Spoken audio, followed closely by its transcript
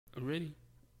Ready?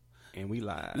 And we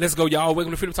live. Let's go, y'all. Welcome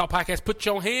to Freedom Talk Podcast. Put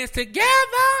your hands together.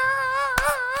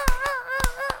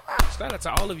 Shout out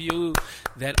to all of you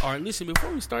that are listening.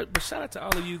 Before we start, but shout out to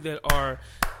all of you that are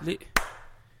lit.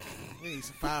 Need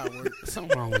some fireworks.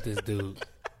 Something wrong with this dude.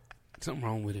 Something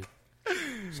wrong with it.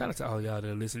 Shout out to all y'all that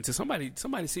are listening to. Somebody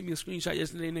sent me a screenshot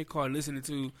yesterday in their car listening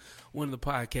to one of the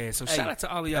podcasts. So shout out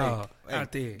to all of y'all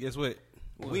out there. Guess what?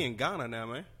 We in Ghana now,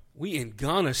 man. We in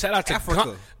Ghana. Shout out to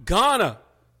Africa. Ghana.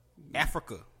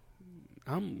 Africa.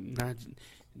 I'm not.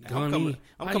 I'm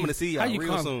coming to see y'all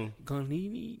real soon.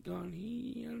 Ghani.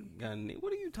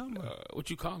 What are you talking about? What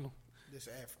you call them? This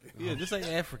African. Yeah, this ain't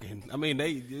African. I mean,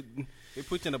 they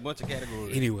put you in a bunch of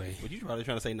categories. Anyway. But you probably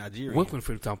trying to say Nigerian. Welcome to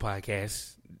Freedom Talk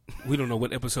Podcast. We don't know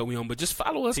what episode we on, but just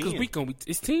follow us because we gonna be.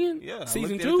 It's 10. Yeah,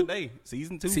 season 2 today.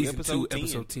 Season 2, episode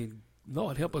 10.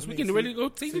 Lord help us. We getting ready to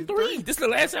go season 3. This is the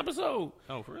last episode.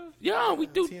 Oh, for real? Yeah, we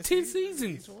do 10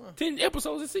 seasons. 10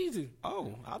 episodes a season.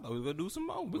 Oh, I thought we were going to do some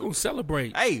more. We're going to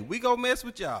celebrate. Hey, we going to mess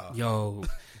with y'all. Yo,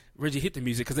 Reggie, hit the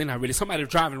music because they're not ready. Somebody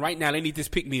driving right now. They need this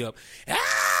pick me up. Clap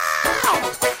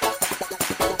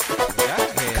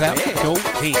your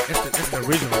hands. That's the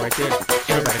original right there.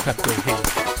 Everybody clap your hands.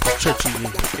 Churchy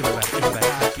music. Everybody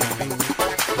clap your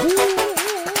hands.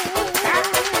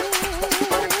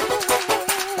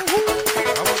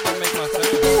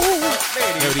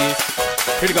 There it is.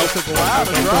 Here to go. Took a while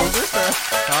to drop this time.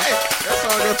 Hey, that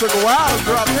song that took a while to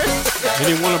drop this. They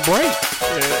didn't want to break. They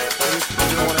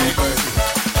didn't want to act right.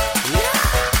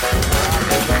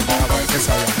 All right, that's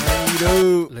all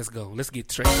right. Let's go. Let's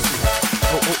get straight.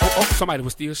 Oh, somebody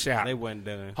was still shouting. They wasn't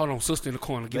done. Hold on, sister in the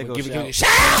corner. Give it a shout.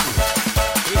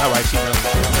 shout. All right, she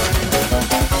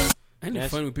knows. Ain't it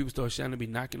funny when people start shouting and be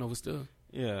knocking over stuff?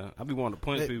 Yeah, I be wanting to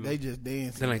punch people. They just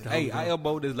dancing. Like hey, I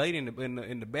elbowed this lady in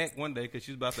the back one day because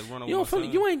she was about to run over. You know, funny.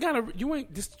 Son. You ain't gotta.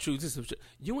 This is the truth. This is the truth.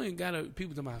 You ain't gotta.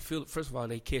 People talking about feel. First of all,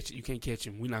 they catch it. You can't catch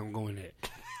him. We're not gonna go in there.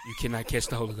 You cannot catch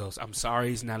the Holy Ghost. I'm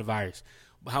sorry, it's not a virus.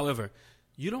 But however,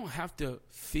 you don't have to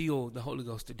feel the Holy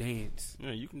Ghost to dance.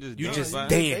 Yeah, you can just you dance. just By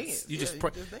dance. You Yeah, just you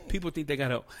pray. just dance. People think they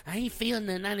gotta. I ain't feeling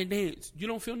nothing. I didn't dance. You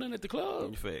don't feel nothing at the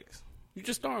club. Facts. You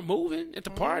just start moving at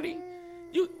the party.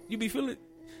 You be feeling.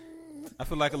 I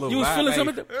feel like a little. You was vibe. feeling Hey,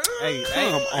 something. Hey,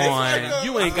 Come hey, on.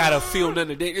 You ain't gotta feel nothing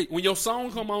today. When your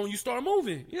song come on, you start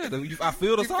moving. Yeah, I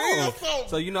feel the song.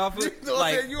 So you know, I feel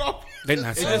like They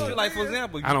not it just saying. feel like, for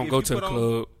example, I don't go to the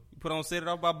club. You put on "Set It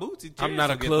Off" by Bootsy. I'm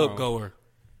not a club goer.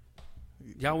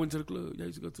 Y'all went to the club. Y'all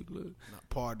used to go to the club. Not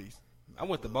parties. I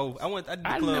went to both. I did the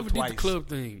I club never twice. did the club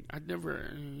thing. I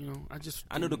never,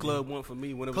 I knew the club went for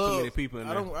me when there was too many people in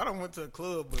there. I don't went to a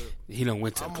club, but He done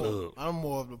went to the club. I'm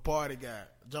more of the party guy.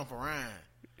 Jump around,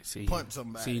 punch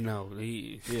somebody. See, no,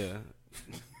 Yeah.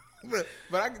 but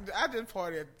I just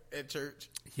party at church.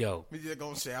 Yo, We just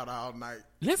gonna shout all night.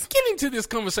 let's get into this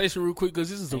conversation real quick because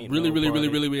this is a Ain't really, no really, party. really,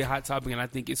 really, really hot topic, and I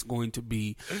think it's going to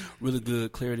be really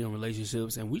good clarity on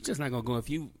relationships. And we just not gonna go if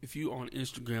you on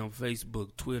Instagram,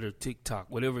 Facebook, Twitter, TikTok,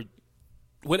 whatever.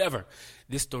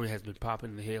 This story has been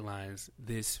popping in the headlines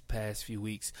this past few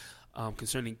weeks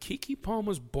concerning Keke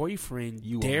Palmer's boyfriend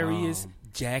Darius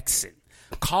Jackson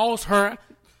calls her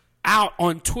out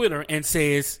on Twitter and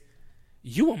says,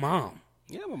 "You a mom."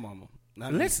 Yeah, my mama.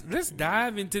 Let's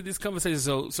dive into this conversation.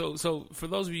 So for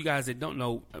those of you guys that don't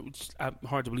know, which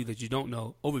hard to believe that you don't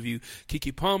know, overview,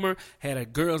 Keke Palmer had a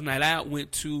girls' night out,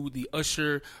 went to the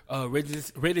Usher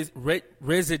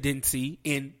residency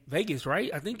in Vegas, right?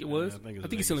 I think it was. I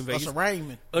think he's still in Vegas. Usher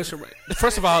Raymond.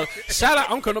 First of all, shout out. I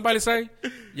don't care nobody say.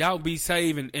 Y'all be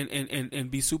safe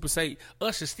and be super safe.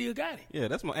 Usher still got it. Yeah,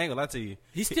 that's my angle. I tell you,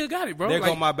 He still got it, bro. there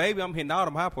go my baby. I'm hitting all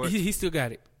them high parts. He still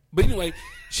got it. But anyway,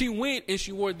 she went and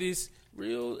she wore this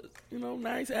real,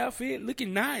 nice outfit,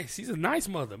 looking nice. She's a nice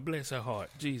mother, bless her heart,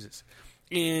 Jesus.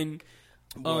 And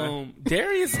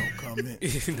Darius, No comment.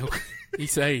 he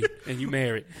saved and you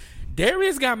married.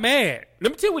 Darius got mad.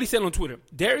 Let me tell you what he said on Twitter.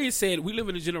 Darius said, "We live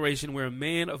in a generation where a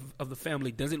man of the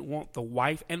family doesn't want the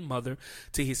wife and mother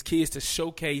to his kids to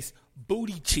showcase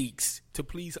booty cheeks to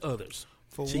please others."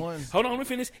 One. Hold on, let me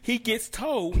finish. He gets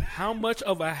told how much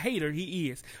of a hater he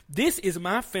is. This is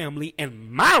my family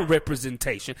and my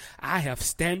representation. I have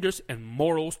standards and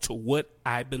morals to what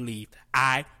I believe.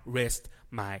 I rest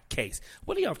my case.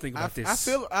 What do y'all think about this? I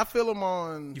feel him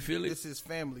on. You feel it? This is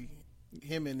family.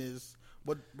 Him and his.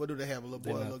 What do they have? A little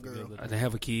boy, a little girl. They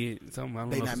have a kid. Something, I don't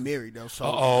They know. not married though.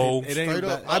 So It ain't straight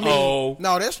up. about- I mean,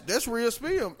 no, that's real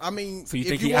spill. I mean, So you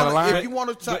think if he out of line? If you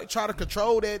want to try to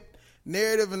control that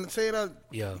narrative and say that,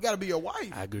 Yeah. you got to be your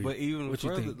wife. I agree. But even what you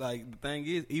further, think? like the thing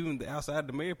is, even the outside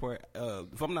the married part,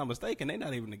 if I'm not mistaken, they're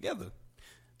not even together.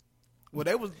 Well,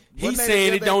 they was. He's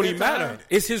saying it don't even matter.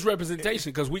 It's his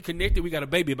representation because we connected. We got a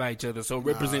baby by each other. So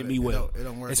represent me well. It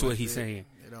don't work. That's like what he's that. saying.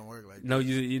 It don't work like No, that.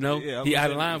 you know Yeah, he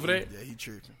out of line for that. Yeah, he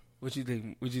tripping. What you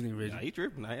think? What you think, Reggie? Nah, he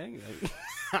tripping.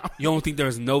 You don't think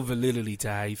there's no validity to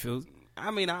how he feels?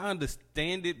 I mean, I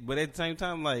understand it, but at the same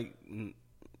time, like,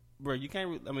 bro, you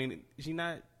can't. I mean, she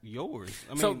not yours.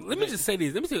 I mean, So let me just say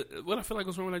this. Let me say what I feel like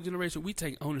what's wrong with our generation. We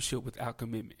take ownership without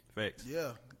commitment. facts.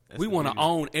 Yeah. We want to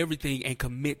own everything and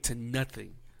commit to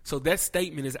nothing. So that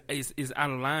statement is out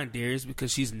of line, Darius,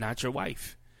 because she's not your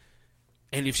wife.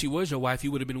 And if she was your wife,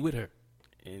 you would have been with her,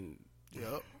 And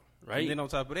Yep. right? And then on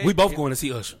top of that, we both going to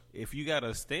see Usher. If you got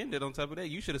a standard on top of that,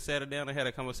 you should have sat her down and had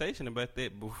a conversation about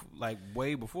that, like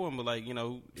way before. But like, you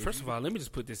know, First of all, let me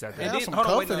just put this out there. Have then- some hold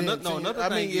on, wait, confidence. another I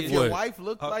thing mean, if is- your What? wife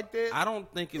looked like that, I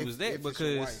don't think it was that if it's your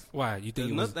because wife. Why you think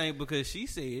it another was? thing because she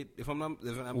said, if I'm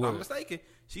not What? mistaken,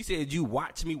 she said you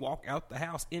watched me walk out the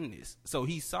house in this. So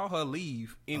he saw her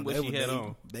leave in what they she were had dating.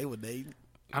 on. They were dating.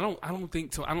 I don't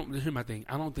think so. Here's my thing.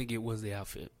 I don't think it was the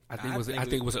outfit. I think I it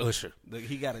think was Usher.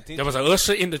 He got attention. There was an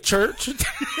usher in the church.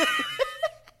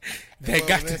 They Well,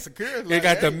 got man, security they like,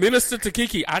 got the hey. minister to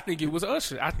Keke. I think it was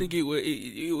Usher. I think it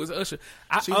was Usher.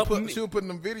 She was putting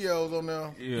them videos on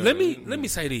there. Yeah. Let me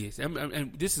say this,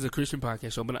 and this is a Christian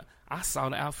podcast show, but I saw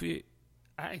the outfit.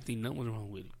 I didn't think nothing was wrong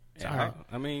with it. It's all right.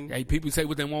 I mean, Hey, people say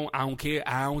what they want. I don't care.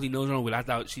 I don't think nothing was wrong with it. I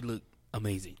thought she looked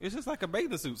amazing. it's just like a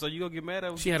bathing suit. So you gonna get mad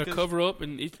at her? She had a because- cover up,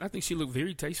 and I think she looked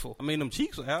very tasteful. I mean, them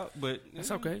cheeks were out, but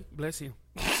That's okay. Bless him.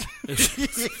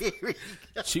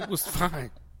 She was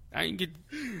fine. I didn't get.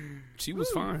 She was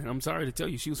fine. I'm sorry to tell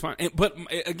you, she was fine. But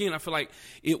again, I feel like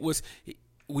it was.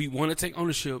 We want to take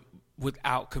ownership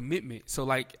without commitment. So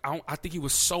like, I think he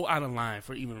was so out of line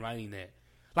for even writing that.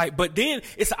 Like, but then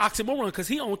it's an oxymoron because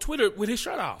he on Twitter with his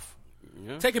shirt off,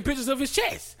 taking pictures of his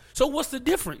chest. So what's the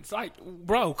difference? Like,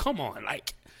 bro, come on,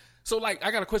 like. So, like, I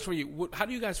got a question for you. How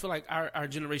do you guys feel like our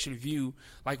generation view,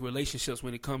 like, relationships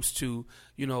when it comes to,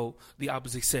 you know, the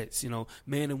opposite sex, you know,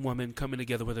 man and woman coming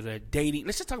together, whether they're dating.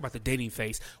 Let's just talk about the dating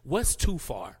phase. What's too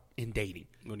far in dating?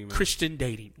 What do you mean? Christian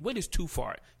dating. What is too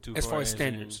far as far as as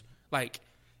standards? Like,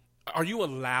 are you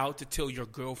allowed to tell your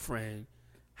girlfriend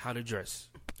how to dress?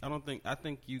 I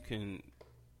think you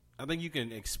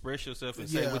can express yourself and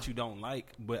say Yeah. what you don't like,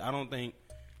 but I don't think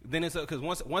then it's because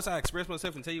once I express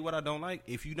myself and tell you what I don't like,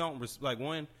 if you don't like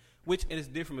one, which it is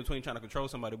different between trying to control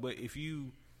somebody, but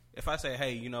if I say,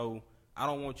 hey, you know, I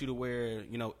don't want you to wear,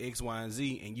 you know, X, Y, and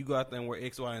Z, and you go out there and wear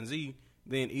X, Y, and Z,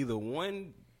 then either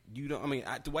one, you don't. I mean,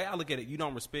 the way I look at it, you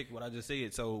don't respect what I just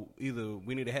said. So either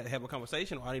we need to have a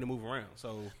conversation, or I need to move around.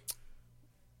 So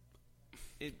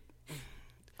it.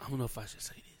 I don't know if I should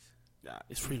say this.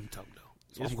 It's freedom talk, though.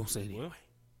 So Yes, I'm going to say it well. anyway.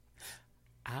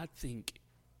 I think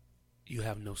you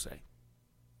have no say.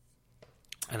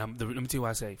 And let me tell you why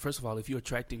I say. First of all, if you're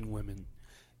attracting women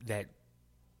that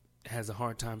has a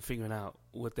hard time figuring out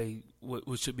what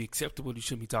should be acceptable, you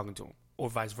shouldn't be talking to them, or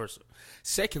vice versa.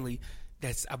 Secondly,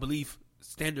 I believe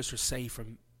standards are saved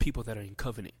from people that are in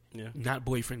covenant, not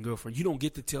boyfriend, girlfriend. You don't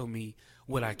get to tell me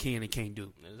what I can and can't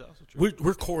do. That's also true.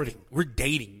 We're courting, we're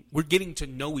dating, we're getting to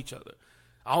know each other.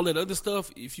 All that other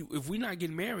stuff, if we're not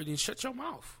getting married, then shut your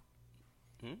mouth.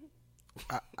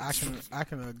 I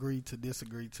can agree to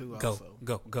disagree too. Also,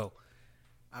 Go.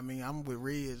 I mean, I'm with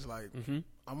Reg. Like, I'm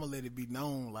gonna let it be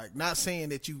known. Like, not saying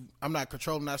that I'm not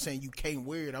controlling. Not saying you can't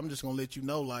wear it. I'm just gonna let you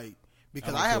know, like,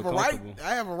 because I have a right.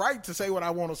 I have a right to say what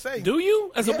I want to say. Do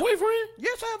you, as a boyfriend?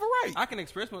 Yes, I have a right. I can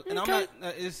express my, and Okay. I'm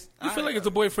not. You feel like as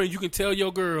a boyfriend, you can tell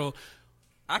your girl.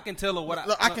 I can tell her what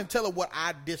Look, I can tell her what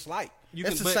I dislike.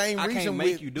 That's the same I reason. can't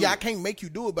make you do I it. can't make you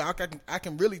do it, but I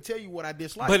can really tell you what I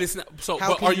dislike. But it's not. So, how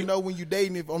but can are you know when you're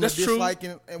dating if on the That's true. dislike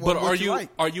and But what are you like?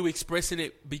 Are you expressing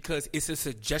it because it's a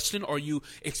suggestion, or are you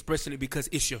expressing it because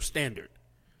it's your standard?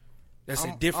 That's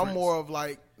a difference. I'm more of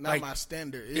like not Like, my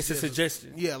standard. It's a just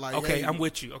suggestion. Yeah, like okay, hey, I'm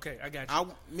with you. Okay, I got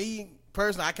you. Me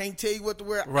personally, I can't tell you what to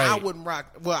wear. Right. I wouldn't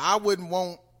rock. Well, I wouldn't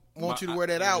want you to wear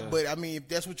that out. yeah. But I mean, if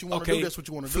that's what you want to Okay, do, that's what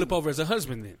you want to do. flip over as a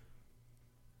husband then.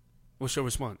 What's your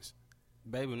response?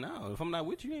 baby, no. If I'm not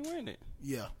with you, you ain't wearing it.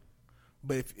 Yeah,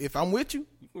 but if I'm with you,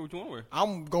 What you want to wear?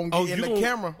 I'm gonna get in the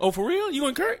camera, Oh, for real? You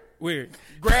and Kurt? Where?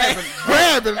 grabbing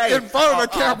in front of the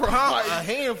camera. A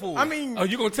handful. I mean, Oh,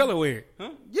 you gonna tell her where?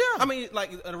 Huh? yeah. I mean,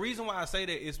 like the reason why I say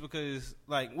that is because,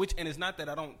 like, and it's not that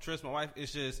I don't trust my wife.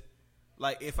 It's just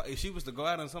like if she was to go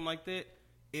out on something like that,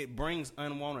 it brings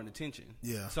unwanted attention.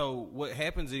 Yeah. So what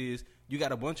happens is you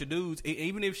got a bunch of dudes.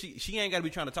 Even if she ain't got to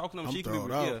be trying to talk to them, I'm she could be.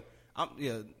 thrown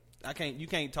out. I can't. You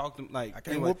can't talk to them like. I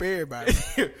can't whoop everybody.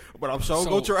 but I'm sure So-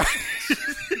 gonna try.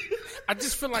 I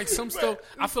just feel like some stuff.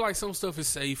 I feel like some stuff is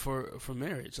saved for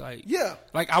marriage. Like Yeah.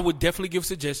 like I would definitely give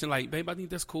suggestion. Like, babe, I think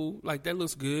that's cool. Like that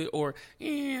looks good. Or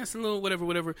it's a little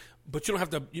whatever. But you don't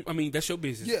have to. I mean, that's your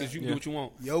business because you can do what you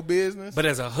want. Your business. But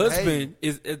as a husband,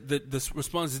 is the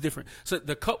response is different. So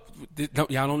the couple,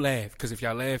 y'all don't laugh because if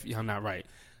y'all laugh, y'all not right.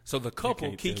 So the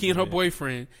couple, Keke and her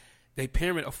boyfriend, they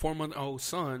parent a 4-month-old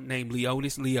son named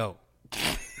Leotis Leo.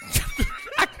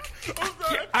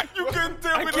 You couldn't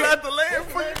tell me not to laugh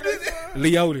for you.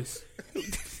 Leotis.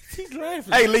 He's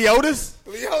laughing. Hey, Leotis.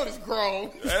 Leotis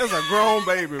grown. That's a grown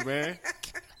baby, man.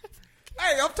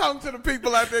 Hey, I'm talking to the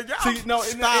people out there. Y'all See, no,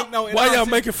 Why y'all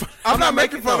making fun? I'm not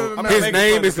making fun of the name. His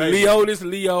name is Leotis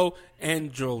Leo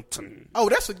Androton. Oh,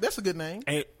 that's a good name.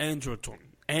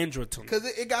 Androton. Because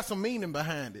it got some meaning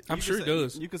behind it. I'm sure it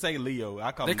does. You can say Leo.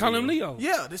 They call him Leo.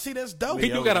 Yeah, see, that's dope. He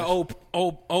do got an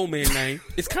old man name.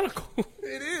 It's kind of cool.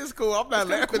 It is cool. I'm not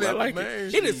laughing Cool. I at like the name.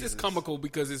 it is. It's comical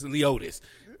because it's Leotis.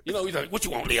 You know, he's like, "What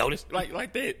you want, Leotis?"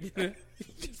 Like that.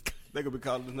 They could be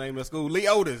calling his name at school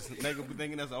Leotis. They could be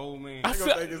thinking that's an old man. I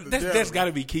feel that's got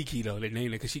to be Keke though. They named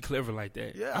it because she clever like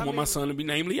that. Yeah, I want my son to be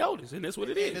named Leotis, and that's what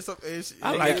it is.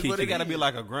 I like Keke. They got to be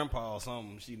like a grandpa or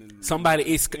something. Somebody.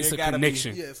 It's a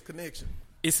connection. Yes, connection.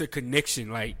 It's a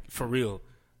connection, like for real.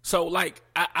 So, like,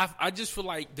 I just feel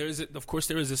like of course,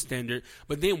 there is a standard.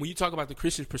 But then when you talk about the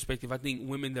Christian perspective, I think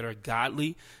women that are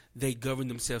godly, they govern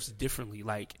themselves differently.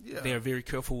 Like, they are very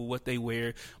careful with what they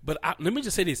wear. But let me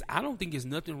just say this. I don't think there's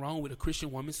nothing wrong with a Christian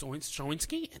woman showing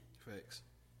skin. Facts.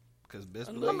 Because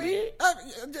best I mean, you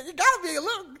gotta be a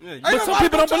little. Yeah, but some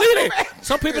people don't believe that.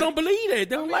 Some people don't believe that.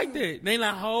 They don't like that. They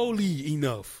not holy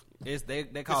enough. They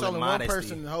call It's it only modesty. one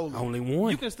person holy. Only one.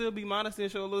 You can still be modest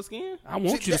and show a little skin. I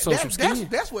want you to show some skin.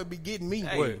 That's what be getting me.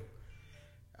 Hey. What?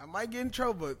 I might get in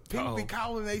trouble, but people be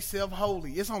calling themselves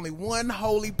holy. It's only one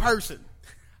holy person.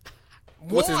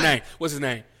 What's his name? What's his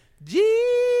name?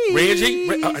 Jesus. Reggie.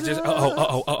 1,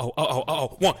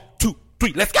 2,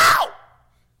 3. Let's go.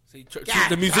 See,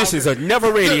 the musicians are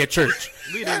never ready at church.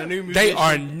 They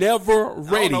are never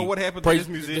ready. I don't know what happened to this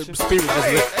musician. The spirit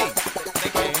just left.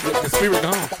 The spirit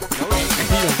gone.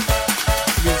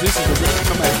 Musicians are ready to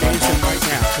come out dancing right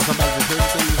now because somebody just heard him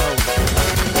say he's holy.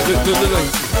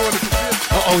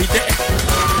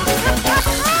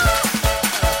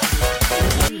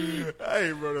 Look.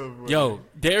 Hey, brother. Yo,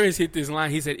 Darius hit this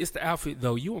line. He said, "It's the outfit,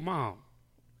 though. You a mom,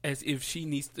 as if she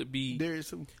needs to be." Darius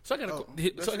who? So I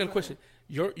got a question.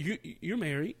 You're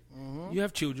married. Mm-hmm. You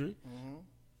have children. Mm-hmm.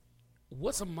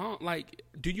 What's a mom like?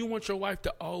 Do you want your wife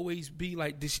to always be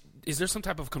like this? Is there some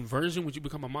type of conversion when you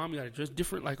become a mom? You got to dress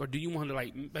different, like, or do you want to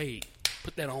like, babe,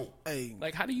 put that on? Hey,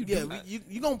 like, how do you do that?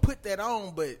 You gonna put that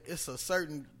on, but it's a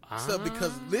certain stuff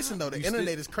because listen though, the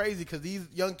internet is crazy because these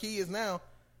young kids now,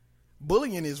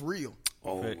 bullying is real.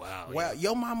 Oh wow! Wow,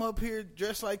 your mama up here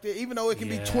dressed like that, even though it can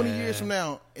be 20 years from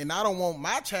now, and I don't want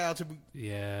my child to be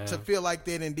to feel like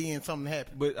that, and then something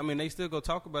happen. But I mean, they still go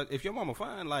talk about if your mama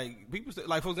fine. Like people,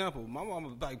 like for example, my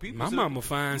mama like people. My mama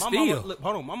fine still. Mama, look,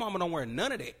 hold on, my mama don't wear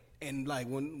none of that. And like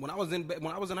when I was in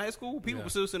high school, people were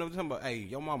still sitting up talking about, hey,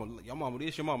 your mama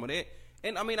this, your mama that.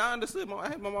 And I mean, I understood.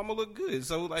 My mama look good,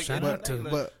 so like. Shout out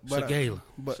to Shagayla.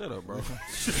 Shut up, bro.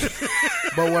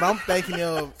 But what I'm thinking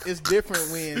of is different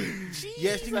when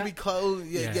yes, you can be clothed,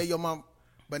 your mom,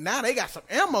 but now they got some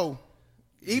ammo.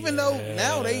 Even though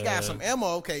now they got some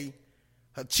ammo, okay,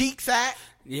 her cheeks out.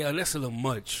 Yeah, that's a little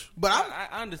much. But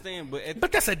I understand,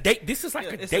 but that's a date. This is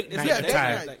like a date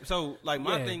night. So, like,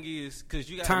 my thing is because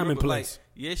you got time and place.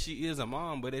 Like, yes, she is a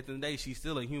mom, but at the end of the day, she's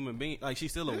still a human being. Like, she's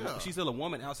still a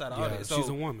woman outside of all that. So she's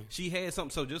a woman. She had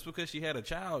something. So just because she had a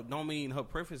child, don't mean her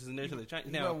preferences necessarily change.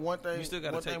 Now, one thing, you still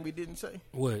got to take. Thing we didn't say.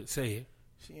 What? Say it.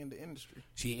 She in the industry.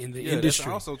 She in the industry.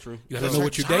 That's also true. You gotta know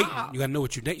what you date. You gotta know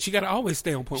what you date. She gotta always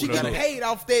stay on point. She got paid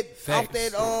off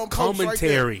that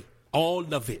commentary. Right,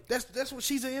 all of it. That's what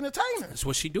she's an entertainer. That's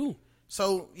what she do.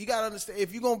 So you gotta understand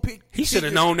if you're gonna pick. He should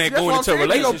have known that going into a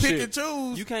relationship. You pick and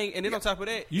choose. You can't. And then on top of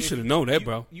that, you should have known that,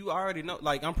 bro. You already know.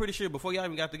 Like I'm pretty sure before y'all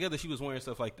even got together, she was wearing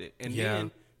stuff like that. And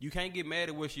then you can't get mad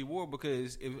at what she wore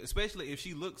because especially if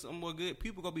she looks somewhat good,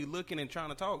 people gonna be looking and trying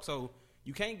to talk. So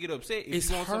you can't get upset if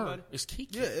you want somebody. It's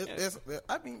Keke. Yeah,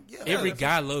 I mean, every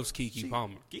guy loves Keke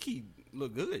Palmer. Keke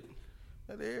look good.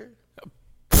 There.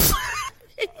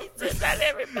 He said not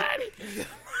everybody. You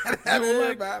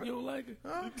don't like it.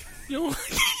 Huh? You don't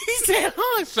like it. He said,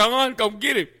 "Huh, Sean, come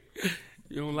get him."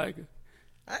 You don't like it.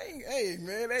 Hey,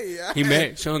 man, he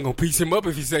mad. Sean gonna piece him up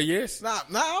if he say yes. No.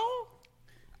 Not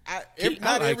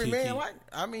every Keke. man like.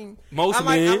 I mean, most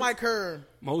men. I like her.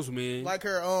 Most men like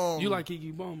her. You like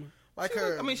Keke Palmer? Like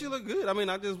her. She look good. I mean,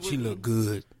 she look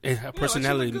good, and her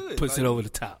personality puts it over the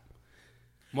top.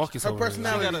 Marcus, her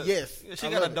personality, yes. She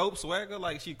got a dope swagger.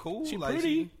 Like, she cool. She like,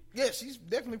 pretty. Yeah, she's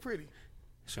definitely pretty.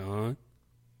 Sean.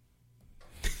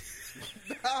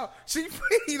 No, she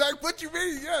pretty. Like, what you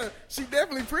mean? Yeah, she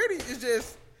definitely pretty. It's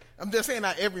just, I'm just saying,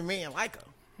 not every man like her.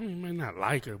 I may not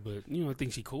like her, but I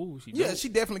think she cool. She Yeah, dope. she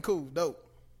definitely cool, dope.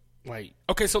 Like,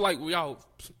 okay, so like y'all,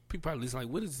 people probably listen. Like,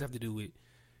 what does this have to do with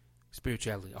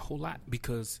spirituality? A whole lot,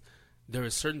 because there are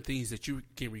certain things that you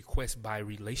can request by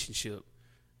relationship,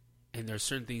 and there are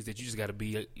certain things that you just got to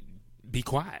be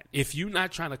quiet. If you're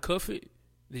not trying to cuff it,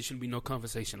 there shouldn't be no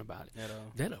conversation about it.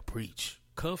 That'll preach.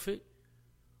 Cuff it.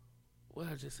 What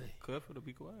did I just say? Cuff it or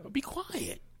be quiet. Be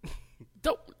quiet.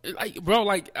 Don't, like, bro.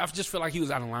 Like, I just feel like he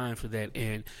was out of line for that.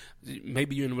 And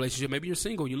maybe you're in a relationship. Maybe you're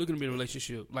single. You're looking to be in a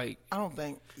relationship. Like, I don't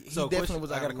think he So, definitely question-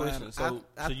 was I out got of a question. line. So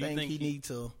I you think think he he- need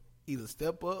to either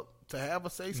step up to have a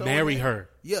say so. marry her.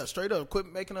 Yeah, straight up.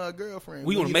 Quit making her a girlfriend.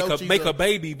 We When want you to know make she's a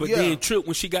baby, but Yeah. then trip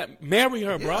when she marry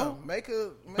her, Yeah, bro. Make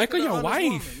her Make her the your honest wife.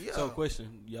 woman. Yeah. So,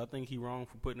 question: y'all think he wrong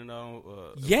for putting it on?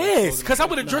 Yes, because I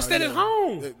would No, address that at yeah.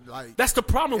 home. Like, That's the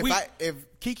problem. if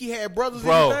Keke had brothers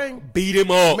Bro, and anything, beat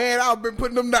him up. man, I've been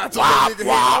putting them knots Wah, on that nigga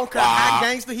head. I don't care wah, how wah.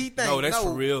 gangster he think. No, that's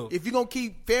for real. If you gonna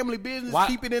keep family business, Why-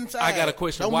 keep it inside. I got a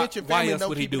question. Don't Why, mention why family. else Don't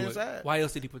would he keep do it it? inside. Why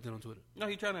else did he put that on Twitter? No,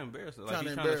 he trying to embarrass her. Like, Trying he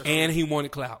to trying to embarrass show- And he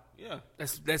wanted clout. Yeah.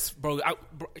 That's bro.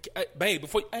 Babe,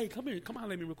 before come here, come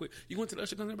holler at me real quick. You going to the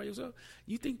Usher concert by yourself?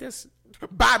 You think that's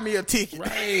Buy me a ticket.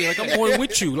 right? Like, I'm going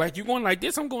with you. Like, you going like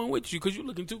this? I'm going with you because you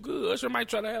looking too good. Usher might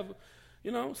try to have,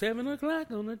 7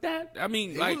 o'clock on the dot. I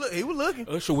mean, He was looking.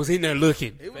 Usher was in there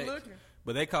looking. He was looking.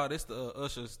 But they call this the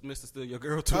Usher Mr. Steal Your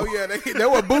Girl tour. Oh yeah, they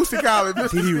were boosting college.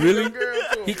 Did he really?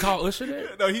 He called Usher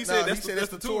that? No, he said No, that's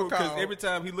the tour call. because every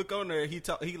time he look on there, he He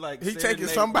taking serenade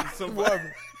somebody's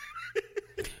woman.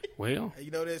 Well, You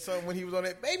know that song when he was on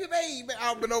that baby.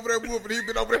 I've been over there whooping. He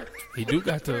been over there. he do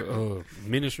got the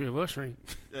ministry of ushering.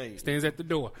 Hey, Stands at the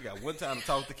door. you got one time to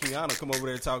talk to Kiana, come over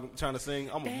there trying to sing.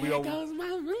 I'm gonna be There over. goes my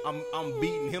room. I'm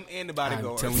beating him and the I'm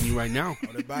bodyguard. telling you right now,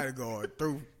 Oh, the bodyguard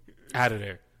through. out of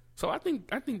there. So I think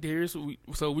Darius.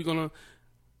 So we're gonna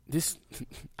this.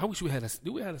 I wish we had a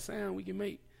sound we can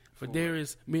make for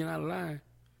Darius being out of line.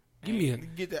 Give me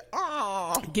Get that.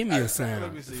 Oh, a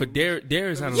sound me see. for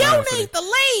Darius out of you line. for need that. to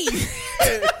leave.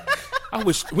 I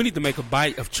wish we need to make a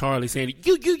bite of Charlie saying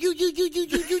you. I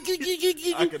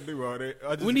can do all that.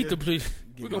 I just We need to get- put.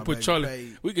 We're gonna my put baby Charlie.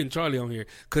 paid. We getting Charlie on here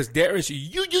because Darius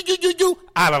you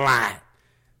out of line.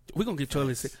 We're gonna get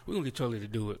Charlie. We're gonna get Charlie to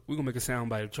do it. We're gonna make a sound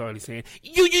bite of Charlie saying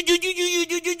you.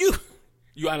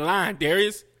 You out of line,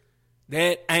 Darius.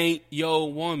 That ain't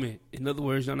your woman. In other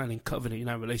words, you're not in covenant. You're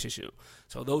not in a relationship.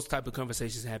 So those type of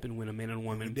conversations happen when a man and a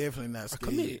woman Definitely not are scared.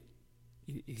 committed.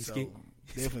 He's So scared.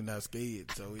 definitely not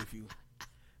scared. So if you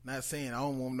not saying I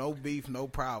don't want no beef, no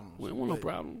problems. We don't want no but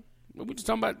problem. But we just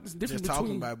talking about this difference Just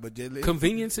talking between about, it, but just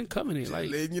convenience and covenant. Like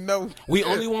letting you know. we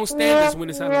only want standards when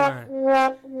it's out of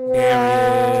line.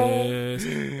 Darius,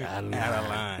 out of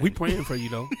line. We praying for you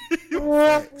though.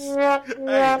 Hey, then we gotta start doing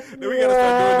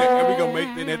that, and we gonna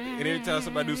make that. And every time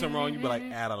somebody do something wrong, you be like,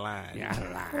 out of line. Yeah, out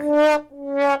of line.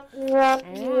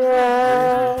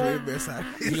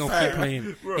 You gonna keep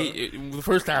playing. The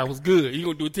first time was good. You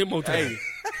gonna do it 10 more times.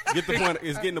 Hey, get the point.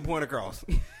 It's getting the point across.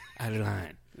 Out of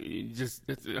line.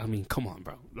 Come on,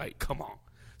 bro. Like, come on.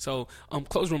 So,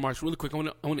 closing remarks really quick. I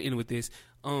want to end with this.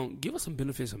 Give us some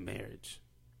benefits of marriage.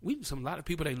 A lot of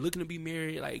people that looking to be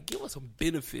married. Like, give us some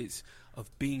benefits of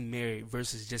being married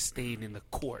versus just staying in the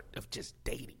court of just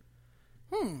dating.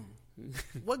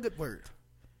 What good word?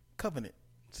 Covenant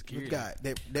Security. with God.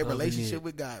 That Covenant. relationship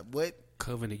with God. What?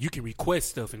 Covenant. You can request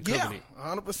stuff in covenant.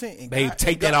 Yeah, 100%. Babe,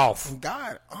 take that off. And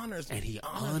God honors, And he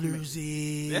honors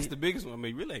it. That's the biggest one. I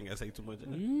mean, really ain't gotta say too much.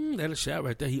 That'll shout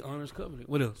right there. He honors covenant.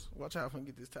 What else? Watch out if I can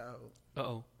get this towel.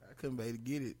 Uh-oh. I couldn't be able to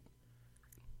get it.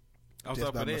 I'm Just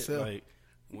sorry by for that. myself. Like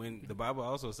when the Bible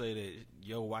also say that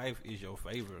your wife is your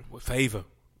favor. What favor?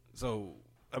 So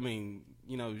I mean,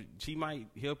 she might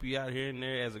help you out here and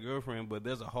there as a girlfriend, but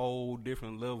there's a whole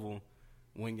different level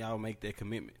when y'all make that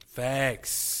commitment.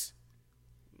 Facts.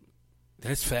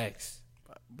 That's facts.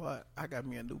 But I got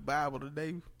me a new Bible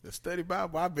today. The study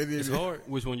Bible. I've been in It's it. hard.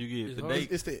 Which one you get? It's The hard. date?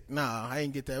 It's the I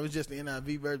ain't get that. It was just the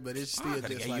NIV version, but it's still I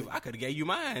could just have like gave you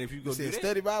mine if you go it do said that.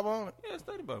 study Bible on it. Yeah,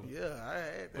 study Bible. Yeah, I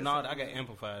had that. But no, I got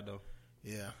amplified though.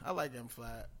 Yeah, I like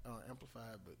amplified,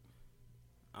 but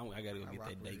I gotta go I get rock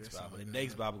that with Dakes that Bible. song, The yeah.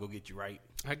 Dakes Bible go get you right.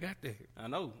 I got that. I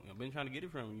know. I've been trying to get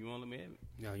it from you. You won't let me have it.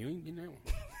 No, you ain't getting that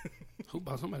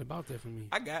one. Somebody bought that for me.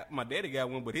 My daddy got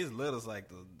one, but his letters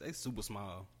they super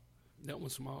small. That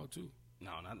one's small too.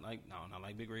 No, not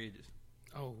like Big Regis.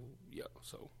 Oh, yeah.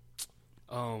 So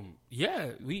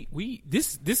Yeah,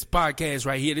 this podcast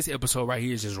right here, this episode right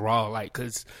here is just raw, like,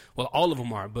 cause, well, all of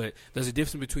them are, but there's a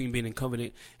difference between being in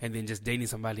covenant and then just dating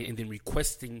somebody and then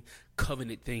requesting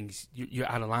covenant things. You're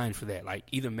out of line for that. Like,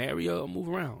 either marry or move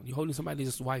around. You're holding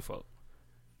somebody's wife up.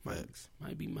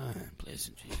 Might be mine,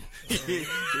 pleasant.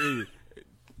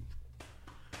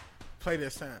 Play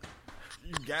this time.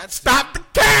 You got stop the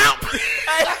count.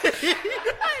 Hey,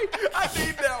 I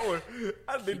need that one.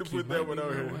 I need to put that one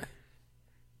on here.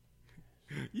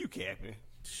 You capping.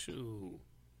 Shoot.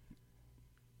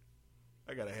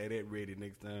 I gotta have that ready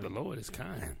next time. The Lord is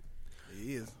kind.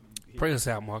 He is. Pray us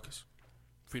out, Marcus.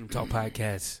 Freedom Talk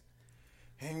Podcast.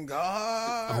 And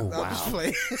God. Oh, wow. I'm just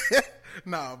playing.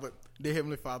 Nah, but dear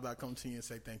Heavenly Father, I come to you and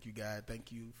say thank you, God.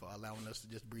 Thank you for allowing us to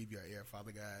just breathe your air,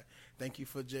 Father God. Thank you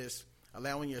for just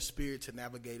allowing your spirit to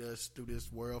navigate us through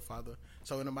this world, Father.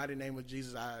 So in the mighty name of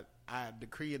Jesus, I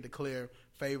decree and declare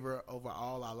favor over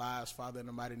all our lives, Father, in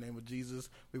the mighty name of Jesus.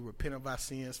 We repent of our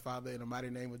sins, Father, in the mighty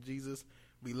name of Jesus.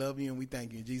 We love you and we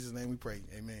thank you. In Jesus' name we pray.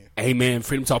 Amen. Amen.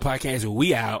 Freedom Talk Podcast,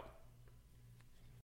 we out.